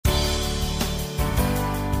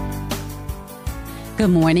Good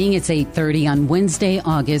morning. It's 8:30 on Wednesday,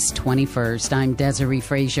 August 21st. I'm Desiree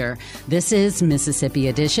Frazier. This is Mississippi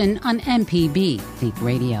Edition on MPB Think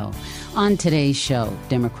Radio. On today's show,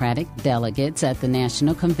 Democratic delegates at the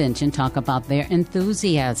National Convention talk about their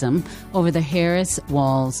enthusiasm over the Harris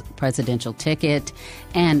Walz presidential ticket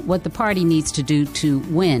and what the party needs to do to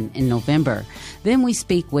win in November. Then we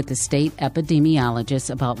speak with the state epidemiologist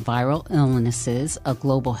about viral illnesses, a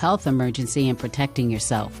global health emergency, and protecting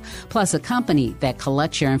yourself. Plus, a company that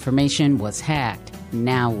collects your information was hacked.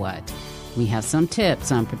 Now what? We have some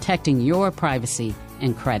tips on protecting your privacy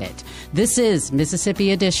and credit. This is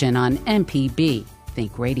Mississippi Edition on MPB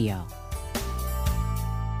Think Radio.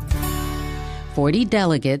 40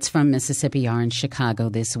 delegates from Mississippi are in Chicago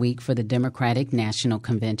this week for the Democratic National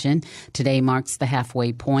Convention. Today marks the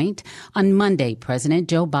halfway point. On Monday, President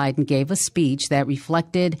Joe Biden gave a speech that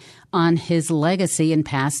reflected on his legacy and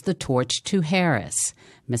passed the torch to Harris.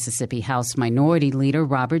 Mississippi House Minority Leader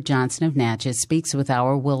Robert Johnson of Natchez speaks with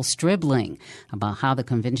our Will Stribling about how the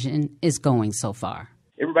convention is going so far.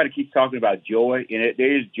 Everybody keeps talking about joy, and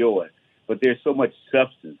there is joy, but there's so much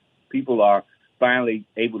substance. People are finally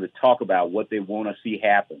able to talk about what they want to see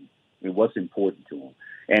happen and what's important to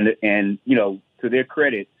them. And you know, to their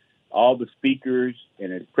credit, all the speakers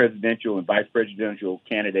and the presidential and vice presidential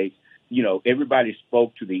candidates, you know, everybody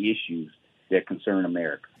spoke to the issues that concern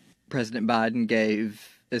America. President Biden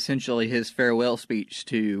gave essentially his farewell speech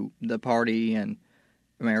to the party and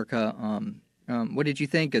America. What did you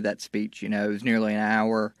think of that speech? You know, it was nearly an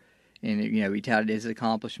hour, and, you know, he touted his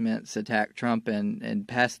accomplishments, attacked Trump, and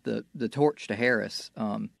passed the torch to Harris.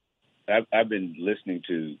 I've been listening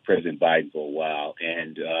to President Biden for a while,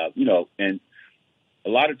 and, you know, and a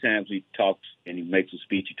lot of times he talks and he makes a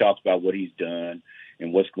speech. He talks about what he's done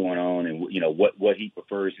and what's going on and, you know, what he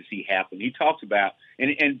prefers to see happen. He talks about,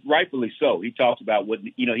 and rightfully so, he talks about what,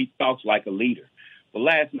 you know, he talks like a leader. But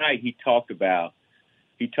last night he talked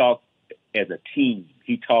as a team.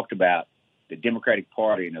 He talked about the Democratic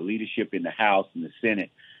Party and the leadership in the House and the Senate.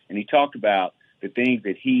 And he talked about the things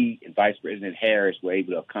that he and Vice President Harris were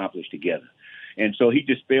able to accomplish together. And so he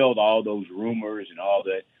dispelled all those rumors and all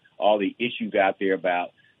the issues out there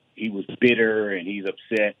about he was bitter and he's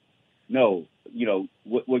upset. No, you know,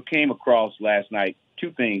 what came across last night,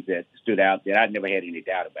 two things that stood out that I never had any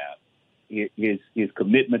doubt about. His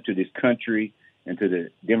commitment to this country and to the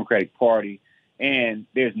Democratic Party. And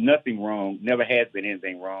there's nothing wrong, never has been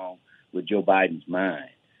anything wrong with Joe Biden's mind.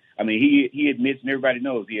 I mean, he admits, and everybody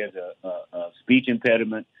knows, he has a speech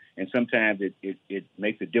impediment, and sometimes it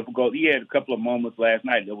makes it difficult. He had a couple of moments last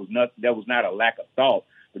night. There was not a lack of thought,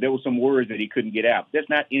 but there were some words that he couldn't get out. That's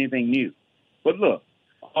not anything new. But look,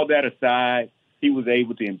 all that aside, he was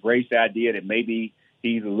able to embrace the idea that maybe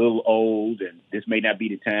he's a little old, and this may not be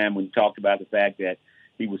the time when he talked about the fact that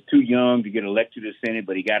he was too young to get elected to the Senate,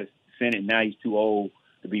 but he got a Senate, and now he's too old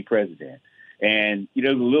to be president. And, you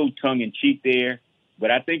know, there's a little tongue-in-cheek there.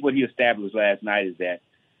 But I think what he established last night is that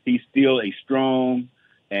he's still a strong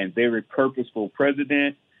and very purposeful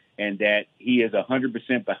president, and that he is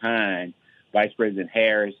 100% behind Vice President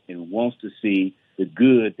Harris and wants to see the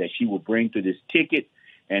good that she will bring to this ticket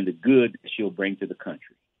and the good that she'll bring to the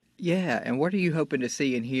country. Yeah, and what are you hoping to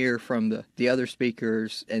see and hear from the other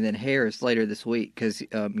speakers and then Harris later this week? Because,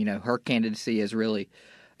 you know, her candidacy has really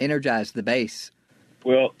energized the base.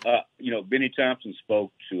 Well, you know, Benny Thompson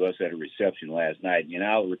spoke to us at a reception last night, and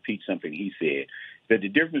I'll repeat something he said, that the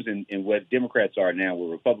difference in what Democrats are now, what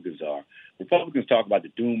Republicans are, Republicans talk about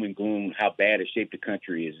the doom and gloom, how bad a shape the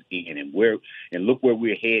country is in, and look where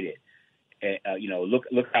we're headed. You know, look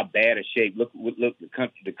how bad a shape. Look,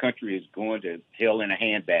 the country is going to hell in a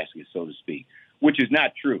handbasket, so to speak, which is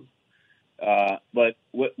not true. But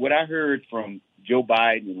what I heard from Joe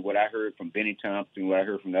Biden and what I heard from Benny Thompson, what I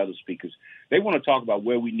heard from the other speakers, they want to talk about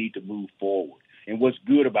where we need to move forward and what's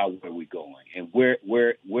good about where we're going and where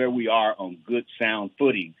we are on good, sound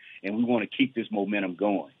footing, and we want to keep this momentum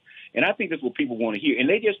going. And I think that's what people want to hear. And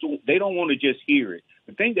they don't want to just hear it.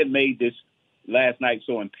 The thing that made this last night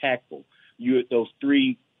so impactful, those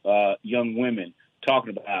three young women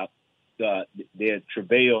talking about their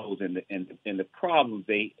travails and the problems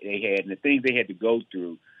they had and the things they had to go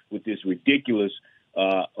through with this ridiculous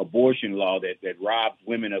abortion law that robs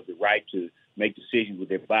women of the right to make decisions with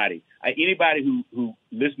their body. Anybody who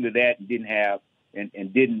listened to that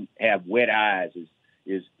and didn't have wet eyes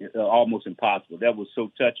is almost impossible. That was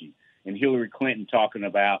so touching. And Hillary Clinton talking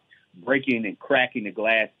about breaking and cracking the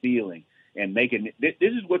glass ceiling and making this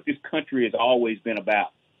is what this country has always been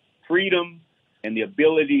about: freedom and the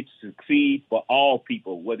ability to succeed for all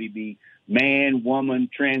people, whether it be man, woman,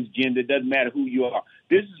 transgender, doesn't matter who you are.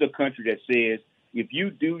 This is a country that says if you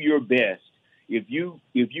do your best, if you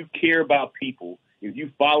care about people, if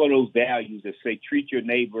you follow those values that say treat your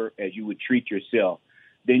neighbor as you would treat yourself,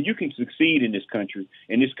 then you can succeed in this country,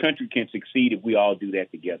 and this country can succeed if we all do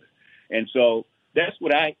that together. And so that's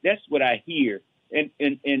what I hear, and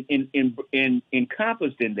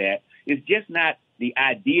encompassed in that is just not the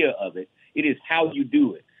idea of it. It is how you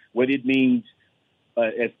do it. What it means,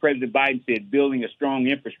 as President Biden said, building a strong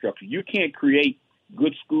infrastructure. You can't create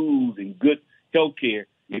good schools and good health care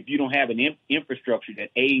if you don't have an infrastructure that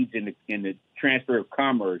aids in the transfer of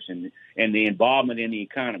commerce and the involvement in the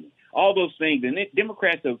economy. All those things, and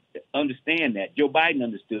Democrats understand that. Joe Biden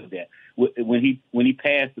understood that when he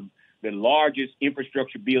passed the largest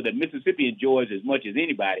infrastructure bill that Mississippi enjoys as much as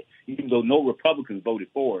anybody, even though no Republicans voted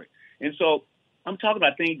for it. And so I'm talking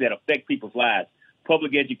about things that affect people's lives.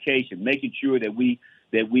 Public education, making sure that we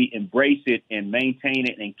embrace it and maintain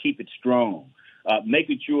it and keep it strong.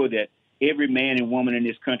 Making sure that every man and woman in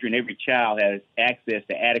this country and every child has access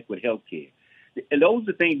to adequate health care. And those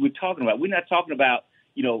are the things we're talking about. We're not talking about,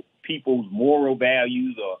 people's moral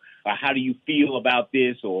values or how do you feel about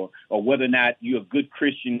this or whether or not you're a good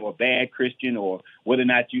Christian or a bad Christian or whether or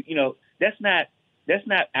not that's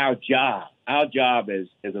not our job. Our job as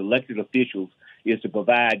elected officials is to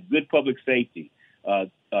provide good public safety,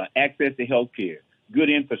 access to health care,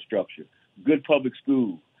 good infrastructure, good public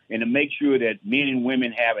schools, and to make sure that men and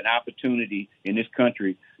women have an opportunity in this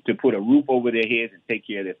country to put a roof over their heads and take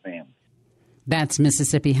care of their families. That's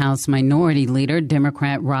Mississippi House Minority Leader,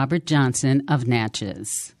 Democrat Robert Johnson of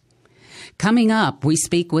Natchez. Coming up, we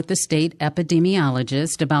speak with the state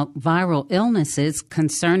epidemiologist about viral illnesses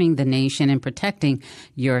concerning the nation and protecting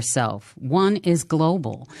yourself. One is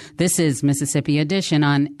global. This is Mississippi Edition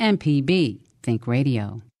on MPB Think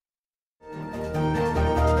Radio.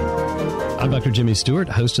 I'm Dr. Jimmy Stewart,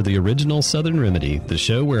 host of the original Southern Remedy, the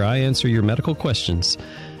show where I answer your medical questions.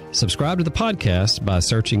 Subscribe to the podcast by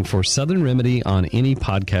searching for Southern Remedy on any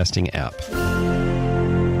podcasting app.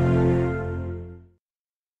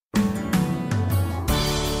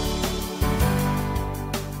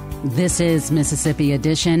 This is Mississippi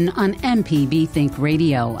Edition on MPB Think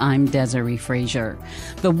Radio. I'm Desiree Frazier.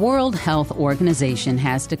 The World Health Organization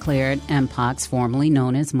has declared Mpox, formerly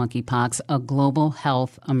known as monkeypox, a global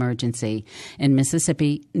health emergency. In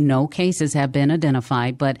Mississippi, no cases have been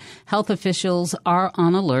identified, but health officials are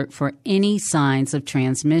on alert for any signs of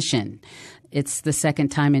transmission. It's the second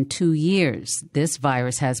time in 2 years this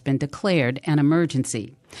virus has been declared an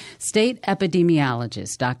emergency. State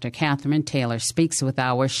epidemiologist Dr. Catherine Taylor speaks with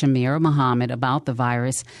our Shamira Muhammad about the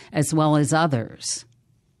virus as well as others.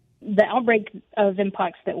 The outbreak of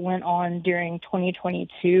Mpox that went on during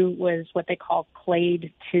 2022 was what they call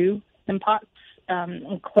Clade 2 Mpox.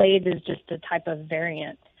 And Clade is just a type of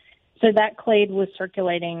variant. So that Clade was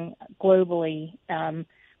circulating globally,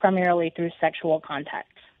 primarily through sexual contact.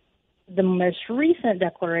 The most recent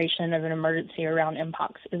declaration of an emergency around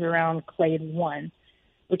Mpox is around Clade 1,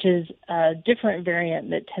 which is a different variant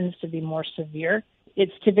that tends to be more severe.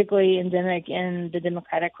 It's typically endemic in the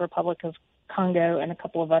Democratic Republic of Congo and a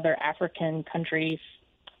couple of other African countries,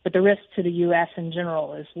 but the risk to the U.S. in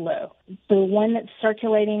general is low. The one that's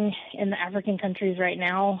circulating in the African countries right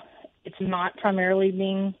now, it's not primarily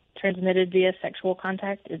being transmitted via sexual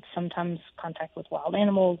contact. It's sometimes contact with wild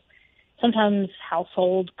animals, sometimes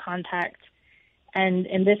household contact. And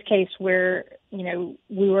in this case where,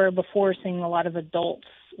 we were before seeing a lot of adults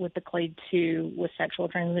with the Clade 2 with sexual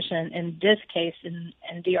transmission, in this case in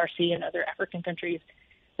DRC and other African countries,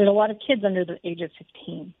 there's a lot of kids under the age of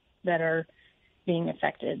 15 that are being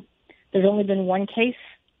affected. There's only been one case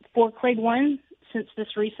for Clade 1 since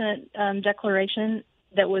this recent declaration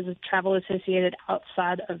that was travel associated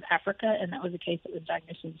outside of Africa, and that was a case that was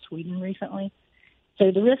diagnosed in Sweden recently. So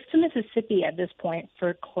the risk to Mississippi at this point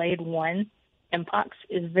for Clade 1 Mpox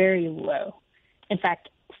is very low. In fact,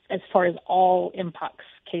 as far as all Mpox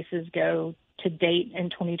cases go to date in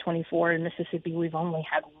 2024 in Mississippi, we've only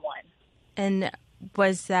had one. And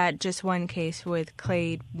was that just one case with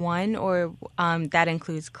Clade 1 or that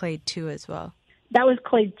includes Clade 2 as well? That was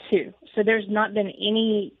Clade 2. So there's not been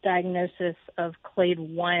any diagnosis of Clade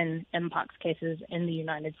 1 Mpox cases in the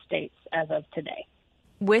United States as of today.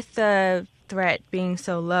 With the threat being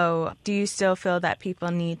so low, do you still feel that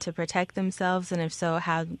people need to protect themselves? And if so,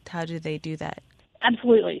 how do they do that?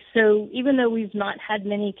 Absolutely. So even though we've not had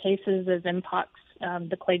many cases of Mpox,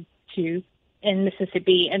 the Clade 2 in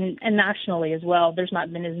Mississippi and nationally as well, there's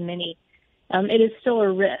not been as many. It is still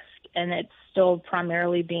a risk, and it's still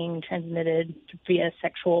primarily being transmitted via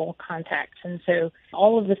sexual contact. And so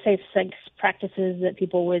all of the safe sex practices that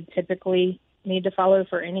people would typically need to follow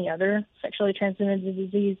for any other sexually transmitted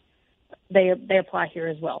disease, they apply here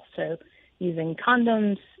as well. So, using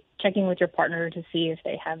condoms, checking with your partner to see if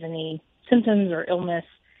they have any symptoms or illness.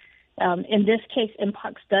 In this case,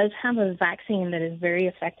 Mpox does have a vaccine that is very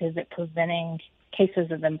effective at preventing cases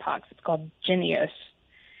of Mpox. It's called Jynneos.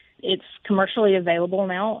 It's commercially available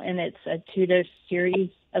now, and it's a 2-dose series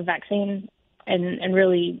of vaccine. And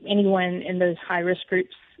really, anyone in those high-risk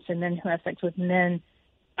groups, so men who have sex with men,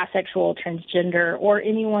 bisexual, transgender, or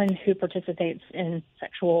anyone who participates in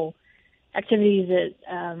sexual activities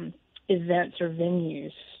at events or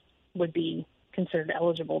venues would be considered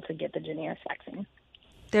eligible to get the Jynneos vaccine.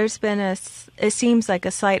 There's been it seems like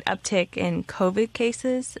a slight uptick in COVID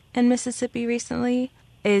cases in Mississippi recently.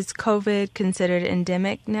 Is COVID considered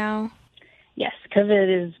endemic now? Yes,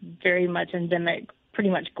 COVID is very much endemic, pretty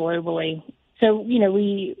much globally. So,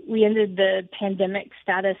 we ended the pandemic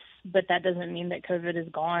status, but that doesn't mean that COVID is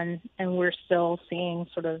gone, and we're still seeing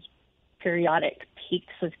sort of periodic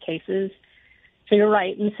peaks of cases. So you're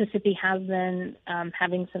right, Mississippi has been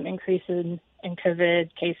having some increase in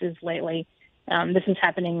COVID cases lately. This is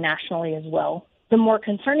happening nationally as well. The more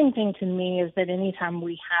concerning thing to me is that anytime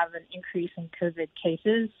we have an increase in COVID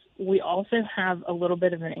cases, we also have a little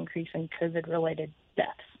bit of an increase in COVID-related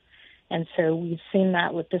deaths. And so we've seen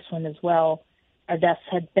that with this one as well. Our deaths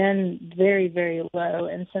had been very, very low,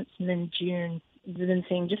 and since mid-June, we've been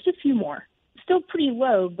seeing just a few more. Still pretty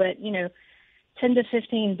low, but, 10 to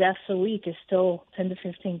 15 deaths a week is still 10 to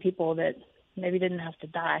 15 people that maybe didn't have to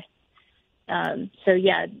die.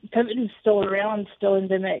 COVID is still around, still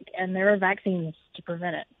endemic, and there are vaccines to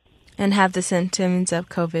prevent it. And have the symptoms of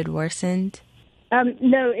COVID worsened?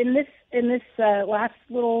 No, in this last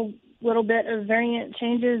little bit of variant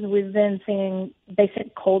changes, we've been seeing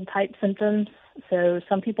basic cold-type symptoms. So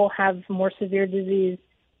some people have more severe disease,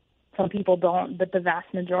 some people don't, but the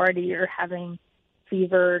vast majority are having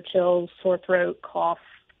fever, chills, sore throat, cough.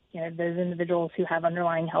 Those individuals who have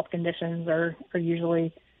underlying health conditions are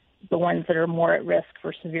usually the ones that are more at risk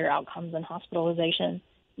for severe outcomes and hospitalization.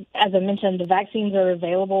 As I mentioned, the vaccines are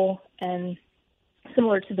available, and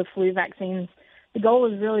similar to the flu vaccines, the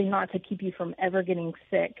goal is really not to keep you from ever getting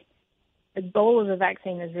sick. The goal of the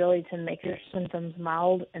vaccine is really to make your symptoms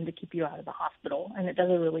mild and to keep you out of the hospital, and it does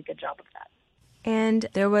a really good job of that. And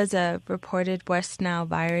there was a reported West Nile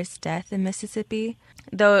virus death in Mississippi,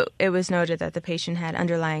 though it was noted that the patient had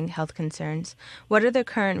underlying health concerns. What are the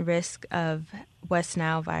current risks of West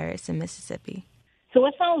Nile virus in Mississippi? So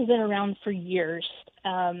West Nile has been around for years,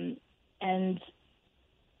 and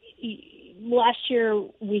last year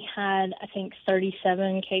we had, I think,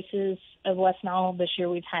 37 cases of West Nile. This year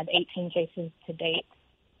we've had 18 cases to date.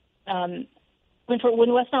 When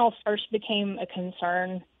West Nile first became a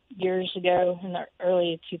concern years ago in the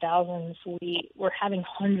early 2000s, we were having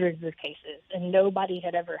hundreds of cases, and nobody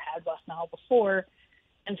had ever had West Nile before,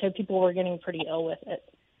 and so people were getting pretty ill with it.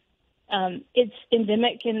 It's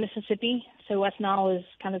endemic in Mississippi, so West Nile is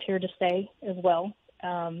kind of here to stay as well.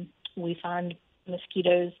 We find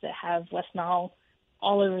mosquitoes that have West Nile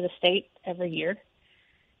all over the state every year.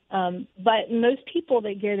 But most people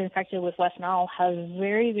that get infected with West Nile have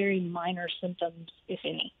very, very minor symptoms, if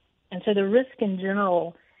any. And so the risk in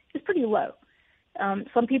general is pretty low.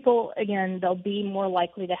 Some people, again, they'll be more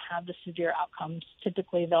likely to have the severe outcomes.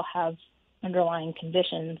 Typically, they'll have underlying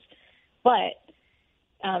conditions. But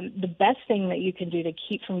the best thing that you can do to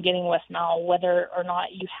keep from getting West Nile, whether or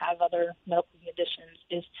not you have other medical conditions,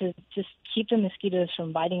 is to just keep the mosquitoes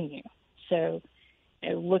from biting you. So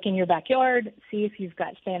look in your backyard, see if you've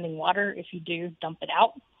got standing water. If you do, dump it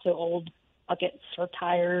out. So old buckets or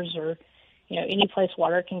tires or, any place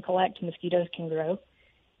water can collect, mosquitoes can grow.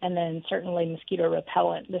 And then certainly mosquito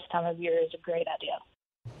repellent this time of year is a great idea.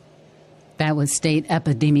 That was State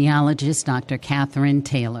Epidemiologist Dr. Catherine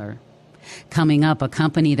Taylor. Coming up, a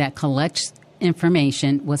company that collects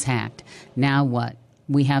information was hacked. Now what?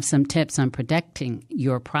 We have some tips on protecting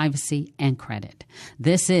your privacy and credit.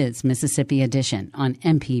 This is Mississippi Edition on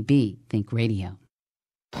MPB Think Radio.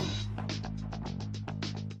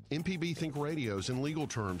 MPB Think Radio's In Legal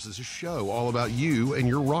Terms is a show all about you and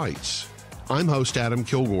your rights. I'm host Adam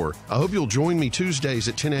Kilgore. I hope you'll join me Tuesdays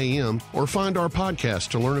at 10 a.m. or find our podcast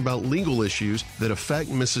to learn about legal issues that affect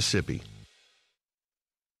Mississippi.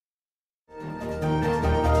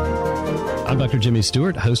 I'm Dr. Jimmy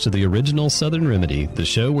Stewart, host of the original Southern Remedy, the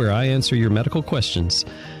show where I answer your medical questions.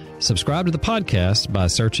 Subscribe to the podcast by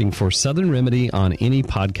searching for Southern Remedy on any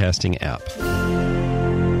podcasting app.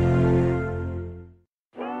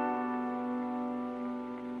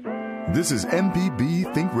 This is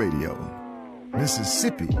MPB Think Radio.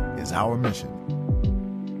 Mississippi is our mission.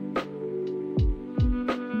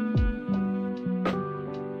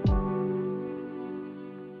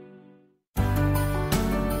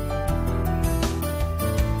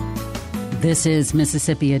 This is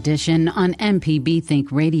Mississippi Edition on MPB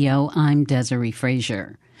Think Radio. I'm Desiree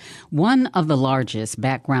Frazier. One of the largest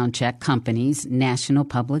background check companies, National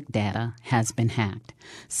Public Data, has been hacked.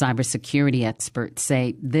 Cybersecurity experts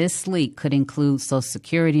say this leak could include Social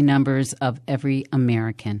Security numbers of every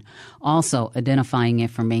American, also identifying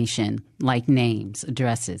information like names,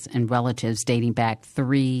 addresses, and relatives dating back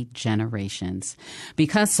 3 generations.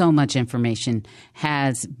 Because so much information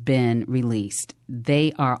has been released,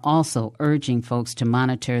 they are also urging folks to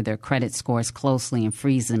monitor their credit scores closely and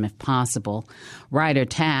freeze them if possible. Ryder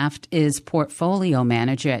Taft is portfolio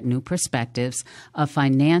manager at New Perspectives, a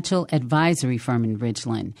financial advisory firm in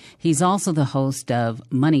Ridgeland. He's also the host of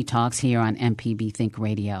Money Talks here on MPB Think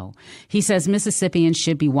Radio. He says Mississippians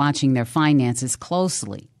should be watching their finances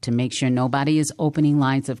closely to make sure nobody is opening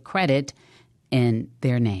lines of credit in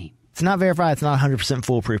their name. It's not verified. It's not 100%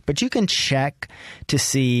 foolproof, but you can check to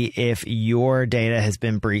see if your data has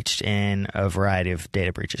been breached in a variety of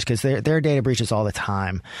data breaches, because there are data breaches all the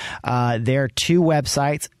time. There are 2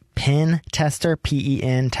 websites. Pen Tester,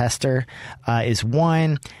 P-E-N Tester is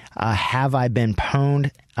one. Have I Been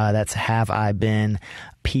Pwned? That's Have I Been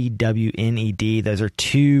P-W-N-E-D. Those are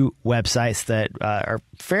 2 websites that are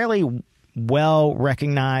fairly well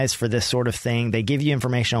recognized for this sort of thing. They give you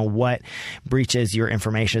information on what breaches your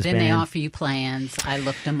information has been. Then they offer you plans. I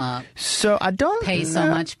looked them up. So I don't pay so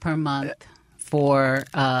much per month for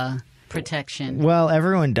protection. Well,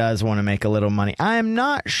 everyone does want to make a little money. I'm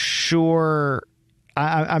not sure.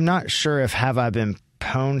 I'm not sure if Have I Been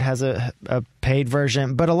Pwned has a paid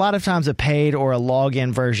version, but a lot of times a paid or a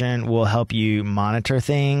login version will help you monitor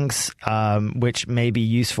things, which may be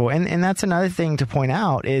useful. And that's another thing to point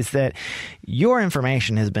out, is that your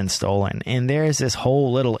information has been stolen. And there's this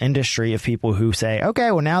whole little industry of people who say,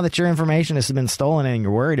 okay, well, now that your information has been stolen and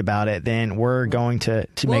you're worried about it, then we're going to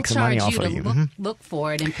make some money off of you. Look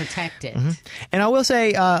for it and protect it. And I will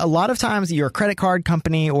say a lot of times your credit card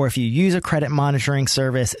company, or if you use a credit monitoring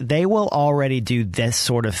service, they will already do this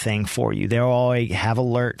sort of thing for you. They'll already have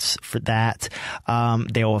alerts for that.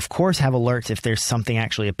 They'll, of course, have alerts if there's something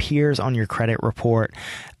actually appears on your credit report.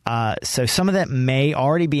 So some of that may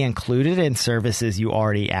already be included in services you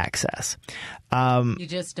already access. You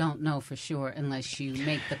just don't know for sure unless you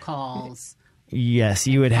make the calls. Yes,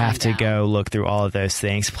 you would have to go look through all of those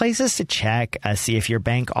things. Places to check, see if your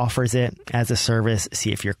bank offers it as a service,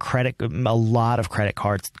 see if your a lot of credit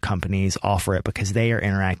card companies offer it, because they are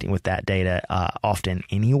interacting with that data often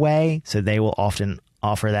anyway. So they will often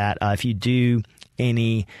offer that. If you do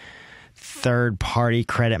any third-party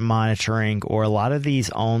credit monitoring, or a lot of these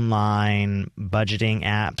online budgeting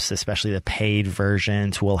apps, especially the paid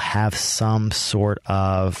versions, will have some sort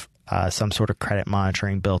of credit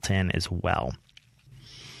monitoring built in as well.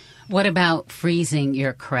 What about freezing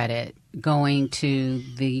your credit, going to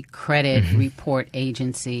the credit report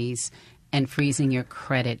agencies and freezing your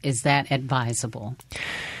credit? Is that advisable?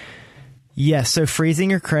 Yes. So freezing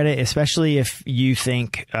your credit, especially if you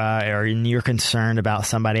think or you're concerned about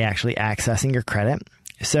somebody actually accessing your credit.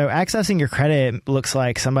 So accessing your credit looks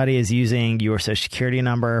like somebody is using your Social Security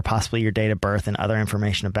number, possibly your date of birth, and other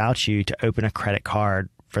information about you to open a credit card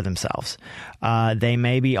for themselves. They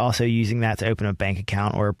may be also using that to open a bank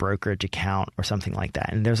account or a brokerage account or something like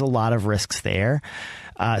that. And there's a lot of risks there.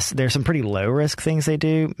 So there's some pretty low risk things they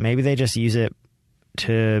do. Maybe they just use it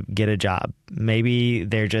to get a job. Maybe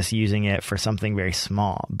they're just using it for something very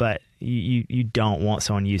small, but you don't want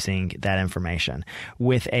someone using that information.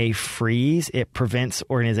 With a freeze, it prevents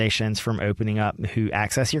organizations from opening up who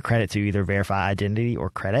access your credit to either verify identity or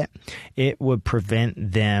credit. It would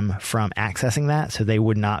prevent them from accessing that, so they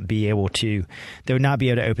would not be able to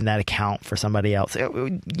open that account for somebody else.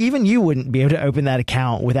 Even you wouldn't be able to open that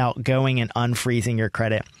account without going and unfreezing your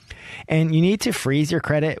credit. And you need to freeze your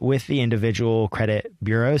credit with the individual credit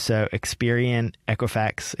bureaus, so Experian,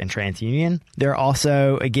 Equifax, and TransUnion. There are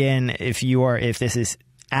also, again, if this is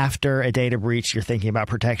after a data breach, you're thinking about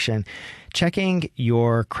protection, checking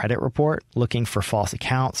your credit report, looking for false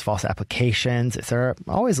accounts, false applications, etc.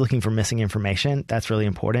 Always looking for missing information. That's really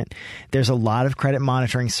important. There's a lot of credit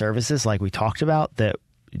monitoring services, like we talked about, that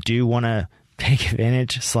do want to take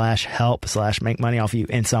advantage / help / make money off you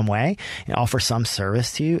in some way and offer some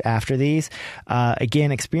service to you after these.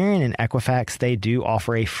 Again, Experian and Equifax, they do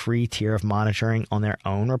offer a free tier of monitoring on their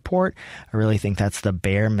own report. I really think that's the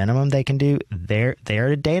bare minimum they can do. They're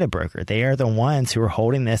a data broker. They are the ones who are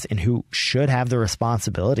holding this and who should have the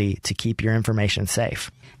responsibility to keep your information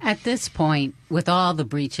safe. At this point, with all the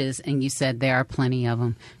breaches, and you said there are plenty of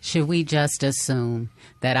them, should we just assume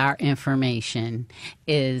that our information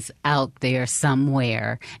is out there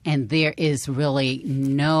somewhere and there is really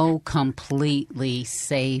no completely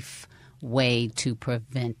safe way to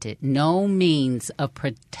prevent it, no means of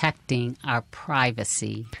protecting our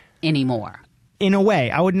privacy anymore. In a way,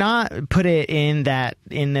 I would not put it in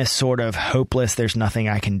this sort of hopeless, there's nothing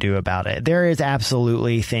I can do about it. There is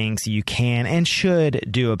absolutely things you can and should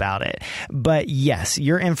do about it. But yes,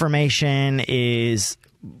 your information is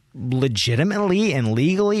legitimately and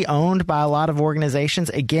legally owned by a lot of organizations.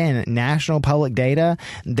 Again, National Public Data,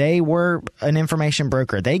 they were an information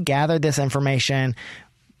broker. They gathered this information,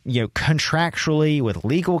 contractually with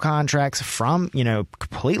legal contracts from,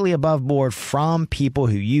 completely above board from people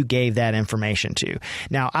who you gave that information to.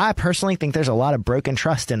 Now, I personally think there's a lot of broken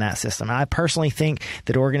trust in that system. I personally think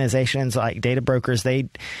that organizations like data brokers,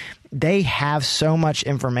 they have so much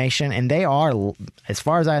information, and they are, as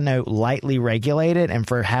far as I know, lightly regulated. And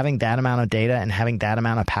for having that amount of data and having that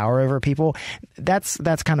amount of power over people, that's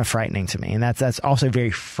kind of frightening to me. And that's also very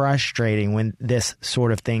frustrating when this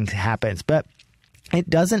sort of thing happens. But it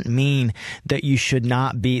doesn't mean that you should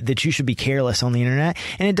be careless on the internet,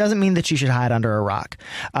 and it doesn't mean that you should hide under a rock.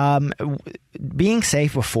 Being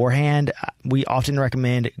safe beforehand, we often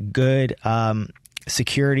recommend good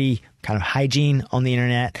security kind of hygiene on the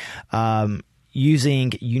internet,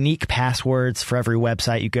 using unique passwords for every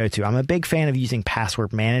website you go to. I'm a big fan of using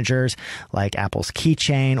password managers like Apple's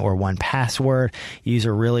Keychain or 1Password. Use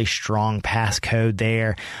a really strong passcode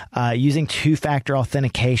there. Using two-factor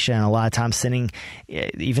authentication, a lot of times sending,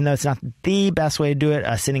 even though it's not the best way to do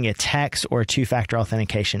it, sending a text or a two-factor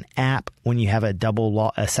authentication app when you have a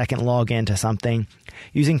second login to something.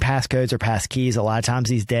 Using passcodes or passkeys, a lot of times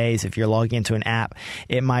these days, if you're logging into an app,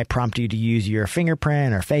 it might prompt you to use your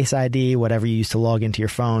fingerprint or Face ID, whatever you use to log into your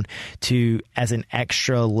phone, as an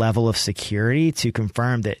extra level of security to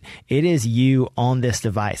confirm that it is you on this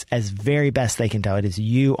device. As very best they can tell, it is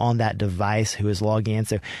you on that device who is logging in.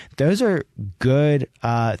 So those are good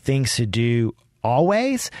things to do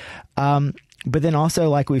always. But then also,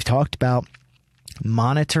 like we've talked about,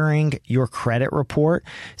 monitoring your credit report.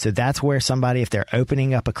 So that's where somebody, if they're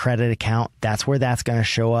opening up a credit account, that's where that's going to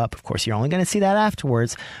show up. Of course, you're only going to see that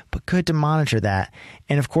afterwards, but good to monitor that.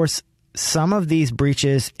 And of course, some of these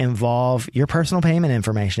breaches involve your personal payment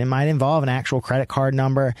information. It might involve an actual credit card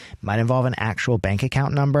number, it might involve an actual bank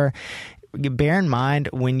account number. Bear in mind,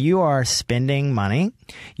 when you are spending money,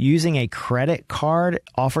 using a credit card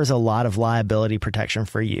offers a lot of liability protection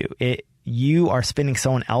for you. You are spending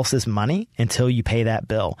someone else's money until you pay that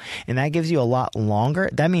bill. And that gives you a lot longer.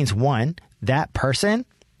 That means, one, that person,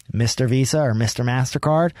 Mr. Visa or Mr.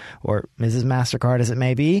 MasterCard or Mrs. MasterCard as it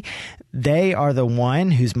may be, they are the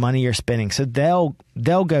one whose money you're spending. So they'll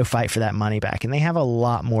go fight for that money back, and they have a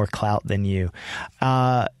lot more clout than you.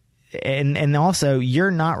 And also,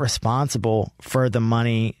 you're not responsible for the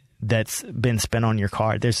money that's been spent on your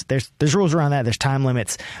card. There's rules around that. There's time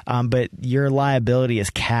limits, but your liability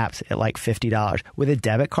is capped at like $50. With a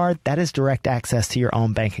debit card, that is direct access to your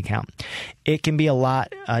own bank account. It can be a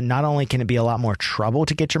lot. Not only can it be a lot more trouble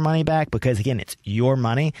to get your money back, because again, it's your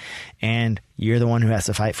money and you're the one who has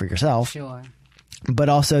to fight for yourself. Sure. But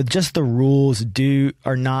also, just the rules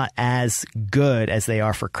are not as good as they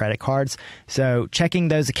are for credit cards. So checking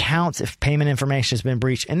those accounts if payment information has been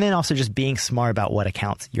breached, and then also just being smart about what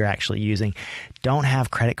accounts you're actually using. Don't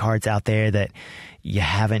have credit cards out there that you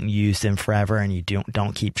haven't used in forever and you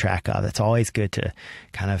don't keep track of. It's always good to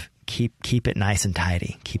kind of keep it nice and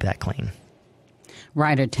tidy, keep that clean.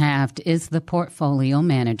 Ryder Taft is the portfolio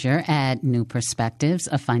manager at New Perspectives,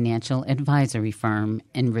 a financial advisory firm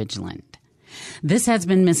in Ridgeland. This has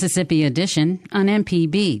been Mississippi Edition on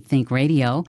MPB Think Radio.